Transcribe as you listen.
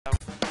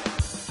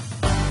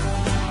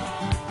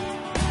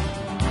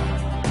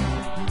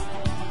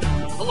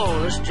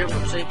Hello, this is Jim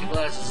from Safety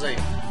Glasses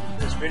Inc.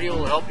 This video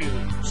will help you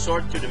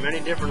sort through the many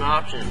different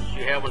options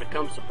you have when it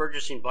comes to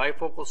purchasing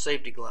bifocal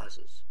safety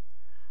glasses.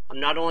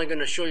 I'm not only going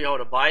to show you how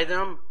to buy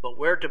them, but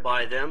where to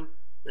buy them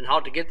and how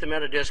to get them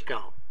at a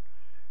discount.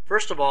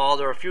 First of all,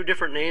 there are a few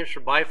different names for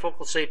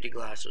bifocal safety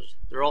glasses.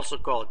 They're also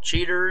called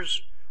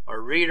cheaters,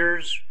 or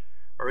readers,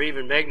 or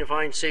even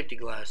magnifying safety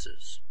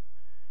glasses.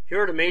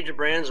 Here are the major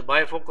brands of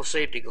bifocal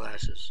safety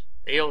glasses: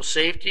 AO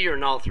Safety, or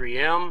now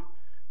 3M,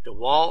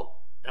 DeWalt,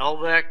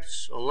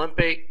 Elvex,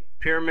 Olympic,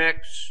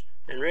 Pyramex,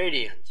 and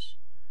Radiance.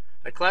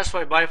 I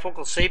classify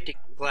bifocal safety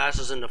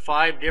glasses into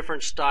 5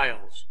 different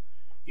styles.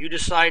 You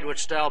decide which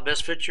style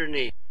best fits your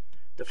needs.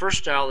 The first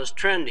style is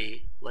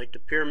trendy, like the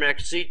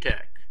Pyramex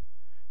Z-Tech.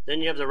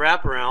 Then you have the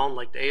wraparound,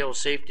 like the AO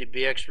Safety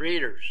BX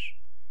readers.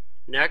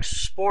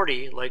 Next,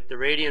 sporty, like the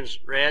Radiance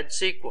Rad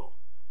Sequel.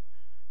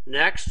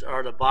 Next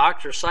are the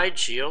box or side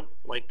shield,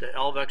 like the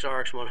Elvex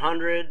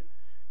RX100.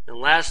 And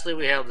lastly,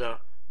 we have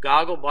the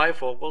goggle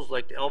bifocals,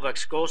 like the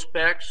Elvex Go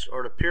Specs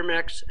or the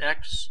Pyramex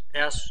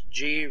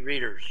XSG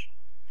readers.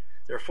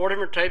 There are 4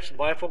 different types of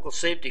bifocal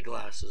safety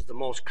glasses. The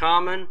most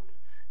common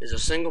is a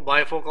single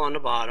bifocal on the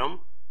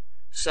bottom.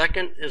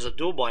 Second is a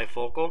dual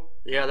bifocal.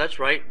 Yeah, that's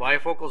right,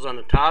 bifocals on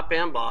the top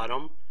and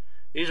bottom.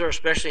 These are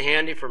especially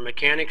handy for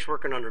mechanics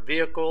working under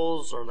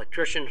vehicles or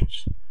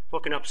electricians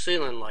hooking up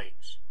ceiling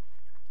lights.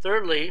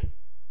 Thirdly,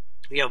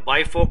 we have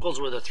bifocals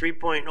with a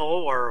 3.0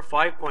 or a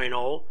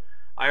 5.0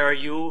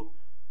 IRU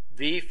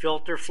V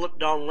filter flip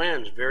down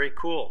lens. Very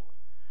cool.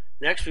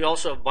 Next, we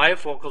also have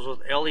bifocals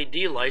with LED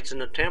lights in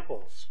the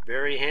temples.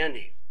 Very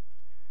handy.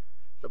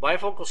 The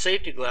bifocal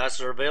safety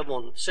glasses are available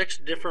in 6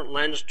 different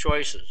lens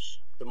choices.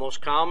 The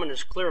most common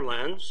is clear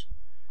lens.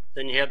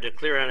 Then you have the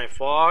clear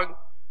anti-fog.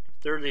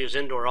 Thirdly is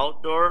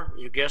indoor-outdoor.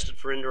 You guessed it,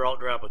 for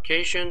indoor-outdoor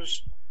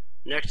applications.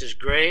 Next is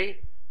gray,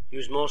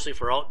 used mostly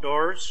for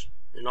outdoors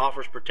and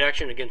offers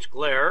protection against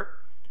glare.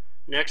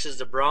 Next is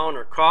the brown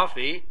or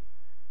coffee,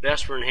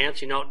 best for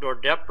enhancing outdoor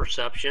depth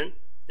perception.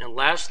 And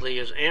lastly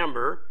is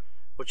amber,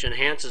 which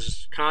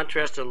enhances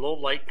contrast in low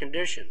light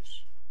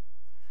conditions.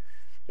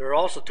 There are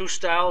also 2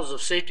 styles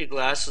of safety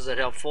glasses that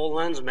have full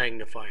lens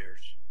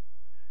magnifiers.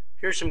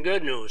 Here's some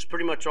good news.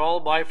 Pretty much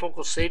all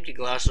bifocal safety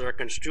glasses are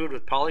construed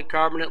with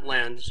polycarbonate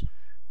lens,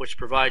 which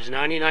provides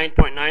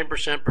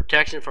 99.9%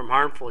 protection from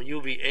harmful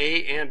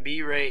UVA and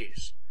B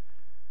rays.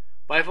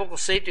 Bifocal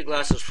safety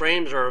glasses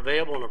frames are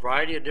available in a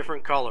variety of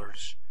different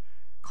colors: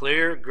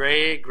 clear,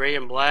 gray, gray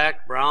and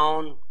black,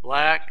 brown,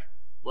 black,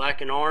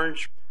 black and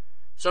orange.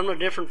 Some of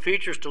the different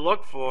features to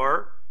look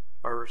for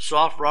are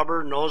soft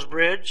rubber nose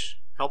bridge,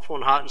 helpful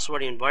in hot and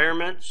sweaty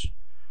environments.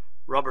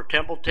 Rubber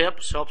temple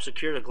tips help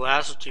secure the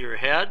glasses to your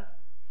head.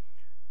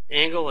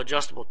 Angle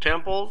adjustable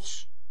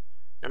temples,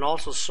 and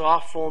also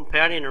soft foam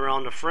padding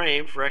around the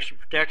frame for extra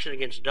protection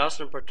against dust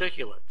and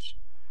particulates.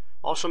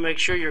 Also, make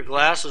sure your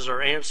glasses are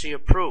ANSI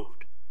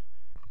approved.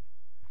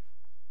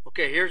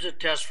 Okay, here's a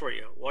test for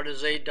you. What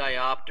is a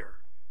diopter?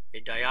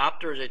 A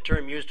diopter is a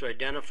term used to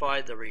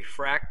identify the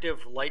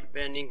refractive light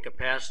bending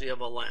capacity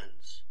of a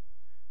lens.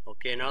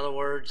 Okay, in other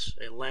words,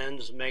 a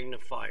lens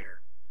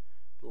magnifier.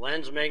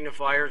 Lens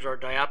magnifiers or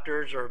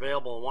diopters are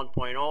available in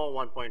 1.0,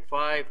 1.5,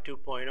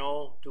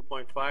 2.0,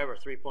 2.5, or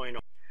 3.0.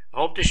 I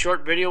hope this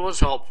short video was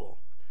helpful.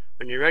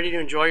 When you're ready to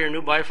enjoy your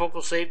new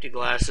bifocal safety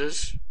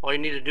glasses, all you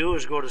need to do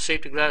is go to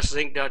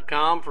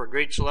safetyglassesinc.com for a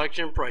great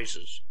selection and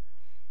prices.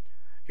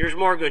 Here's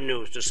more good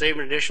news. To save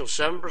an additional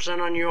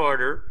 7% on your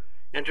order,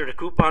 enter the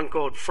coupon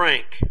code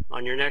FRANK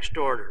on your next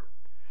order.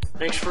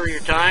 Thanks for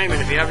your time,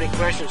 and if you have any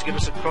questions, give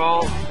us a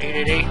call,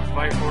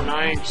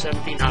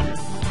 888-549-1700.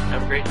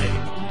 Have a great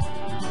day.